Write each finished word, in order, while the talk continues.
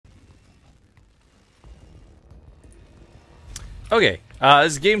Okay,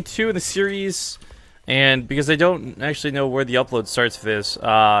 this is game 2 in the series, and because I don't actually know where the upload starts for this,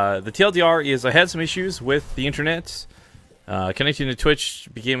 the TLDR is I had some issues with the internet. Connecting to Twitch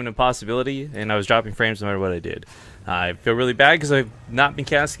became an impossibility, and I was dropping frames no matter what I did. I feel really bad because I've not been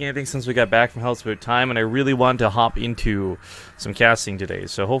casting anything since we got back from Hell's Boot time, and I really wanted to hop into some casting today.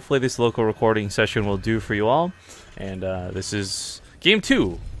 So hopefully this local recording session will do for you all. And this is game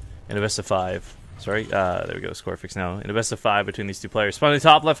 2 in a best of 5. Sorry, there we go, score fix now. In a best of 5 between these two players. Spawn in the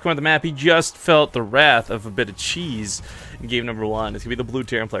top left corner of the map, he just felt the wrath of a bit of cheese in game number 1. It's going to be the blue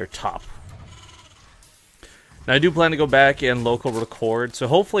Terran player top. Now I do plan to go back and local record, so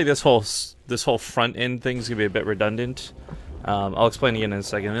hopefully this whole front end thing is going to be a bit redundant. I'll explain again in a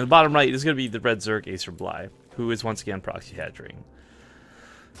second. In the bottom right is going to be the Red Zerg Acer Bly, who is once again proxy hatching.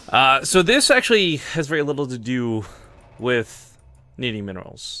 So this actually has very little to do with needing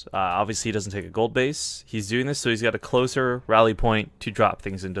minerals. Obviously he doesn't take a gold base. He's doing this so he's got a closer rally point to drop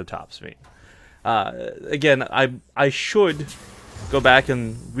things into top speed. Again, I should go back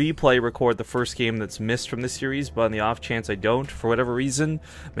and record the first game that's missed from this series, but on the off chance I don't, for whatever reason,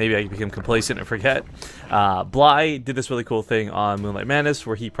 maybe I become complacent and forget. Bly did this really cool thing on Moonlight Madness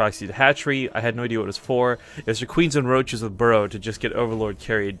where he proxied a hatchery. I had no idea what it was for. It was for Queens and Roaches with Burrow to just get Overlord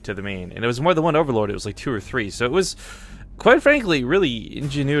carried to the main. And it was more than one Overlord, it was like 2 or 3. So it was, quite frankly, really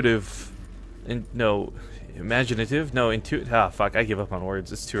ingenuitive and imaginative? No, intuitive. Ah, fuck, I give up on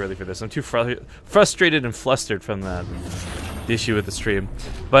words. It's too early for this. I'm too frustrated and flustered from the issue with the stream.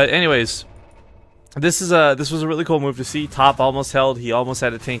 But anyways, this was a really cool move to see. Top almost held. He almost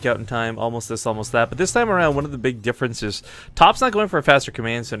had a tank out in time. Almost this, almost that. But this time around, one of the big differences, Top's not going for a faster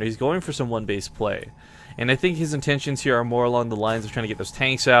command center. He's going for some one-base play. And I think his intentions here are more along the lines of trying to get those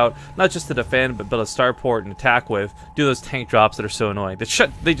tanks out, not just to defend, but build a starport and attack with. Do those tank drops that are so annoying.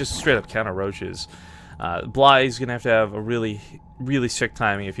 They just straight up counter roaches. Bly's gonna have to have a really strict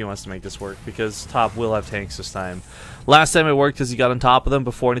timing if he wants to make this work, because Top will have tanks this time. Last time it worked because he got on top of them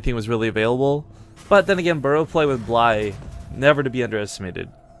before anything was really available. But then again, Burrow play with Bly, never to be underestimated.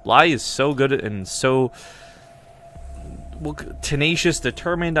 Bly is so good and so tenacious,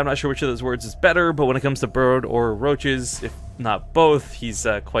 determined. I'm not sure which of those words is better, but when it comes to Bird or Roaches, if not both, he's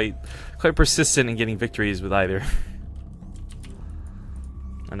quite persistent in getting victories with either.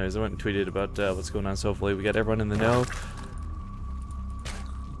 Anyways, I went and tweeted about what's going on, so hopefully we got everyone in the know.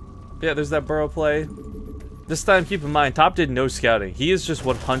 Yeah, there's that Burrow play. This time, keep in mind, Top did no scouting. He is just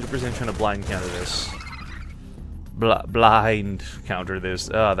 100% trying to blind counter this. Blind counter this.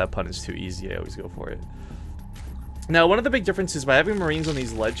 Oh, that pun is too easy. I always go for it. Now, one of the big differences by having Marines on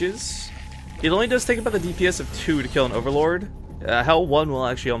these ledges, it only does take about the DPS of 2 to kill an Overlord. Hell 1 will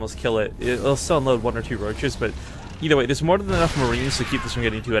actually almost kill it. It'll still unload 1 or 2 Roaches, but either way, there's more than enough Marines to keep this from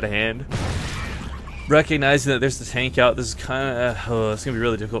getting too out of hand. Recognizing that there's the tank out, this is kind of it's gonna be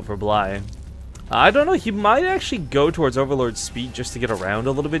really difficult for Bly. I don't know, he might actually go towards Overlord's speed just to get around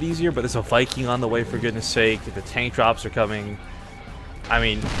a little bit easier, but there's a Viking on the way, for goodness sake. The tank drops are coming. I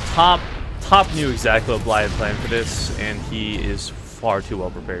mean, Top knew exactly what Bly had planned for this, and he is far too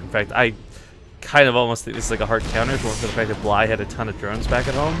well prepared. In fact, I kind of almost think this is like a hard counter for the fact that Bly had a ton of drones back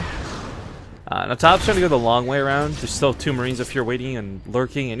at home. Now Top's trying to go the long way around. There's still 2 Marines up here waiting and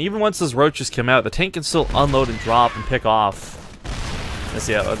lurking, and even once those Roaches come out, the tank can still unload and drop and pick off. Let's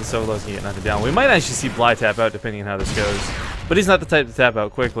see how this Overlord's gonna get nothing down. We might actually see Bly tap out depending on how this goes, but he's not the type to tap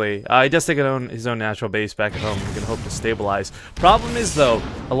out quickly. He does take his own natural base back at home, and we can hope to stabilize. Problem is, though,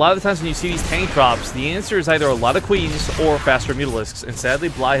 a lot of the times when you see these tank drops, the answer is either a lot of Queens or faster Mutalisks, and sadly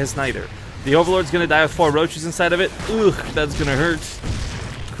Bly has neither. The Overlord's gonna die with 4 Roaches inside of it. Ugh, that's gonna hurt.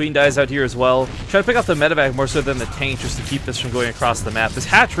 Queen dies out here as well. Try to pick off the medevac more so than the tank just to keep this from going across the map. This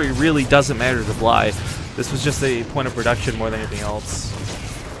hatchery really doesn't matter to Bly. This was just a point of production more than anything else.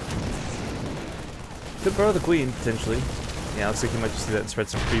 Could borrow the Queen, potentially. Yeah, looks like he might just do that and spread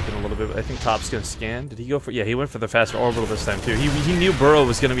some creep in a little bit, but I think Top's going to scan. Did he go for... Yeah, he went for the faster orbital this time, too. He knew Burrow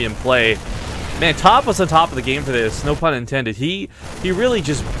was going to be in play. Man, Top was on top of the game for this. No pun intended. He really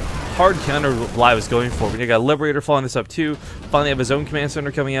just hard countered what Bly was going for. We got Liberator following this up, too. Finally have his own command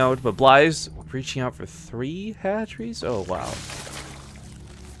center coming out, but Bly's reaching out for 3 hatcheries? Oh, wow.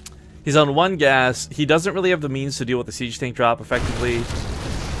 He's on 1 gas. He doesn't really have the means to deal with the siege tank drop effectively.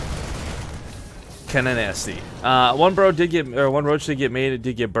 Kinda nasty. One Roach did get made. It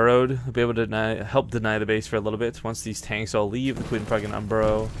did get burrowed. He'll be able to help deny the base for a little bit. Once these tanks all leave, the Queen probably gonna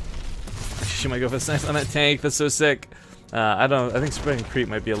unburrow. She might go for the snipe on that tank. That's so sick. I think spreading creep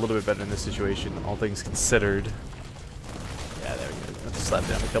might be a little bit better in this situation, all things considered. Yeah, there we go. Let's slap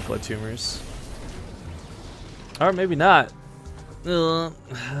down a couple of tumors. Or maybe not.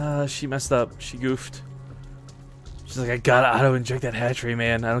 She messed up. She goofed. She's like, I gotta auto-inject that hatchery,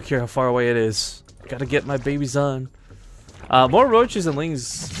 man. I don't care how far away it is. Gotta get my babies on. More roaches and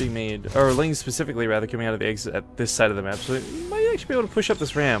lings being made, or lings specifically, rather, coming out of the exit at this side of the map. So you might actually be able to push up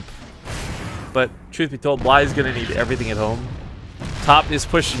this ramp. But truth be told, Bly is gonna need everything at home. Top is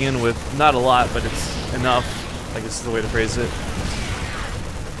pushing in with not a lot, but it's enough. I guess is the way to phrase it.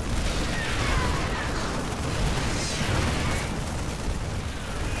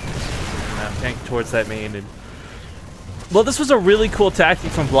 Tank towards that main. And well, this was a really cool tactic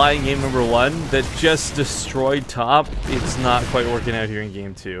from Bly in game number 1 that just destroyed top. It's not quite working out here in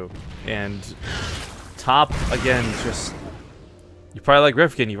game 2. And top, again, just... You probably like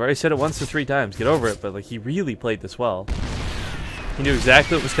Rifkin. You've already said it once or 3 times. Get over it. But like, he really played this well. He knew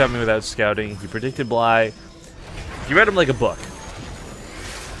exactly what was coming without scouting. He predicted Bly. He read him like a book.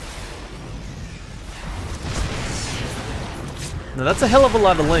 Now that's a hell of a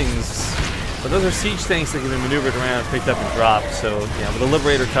lot of lings. But those are siege tanks that can be maneuvered around, picked up, and dropped. So, yeah, with a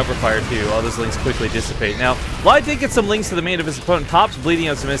Liberator cover fire too, all those lings quickly dissipate. Now, Bly did get some lings to the main of his opponent. Top's bleeding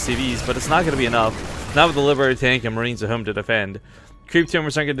out some SCVs, but it's not going to be enough. Not with the Liberator tank and Marines at home to defend. Creep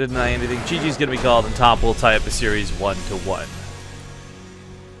tumors aren't going to deny anything. GG's going to be called, and Top will tie up the series 1-1.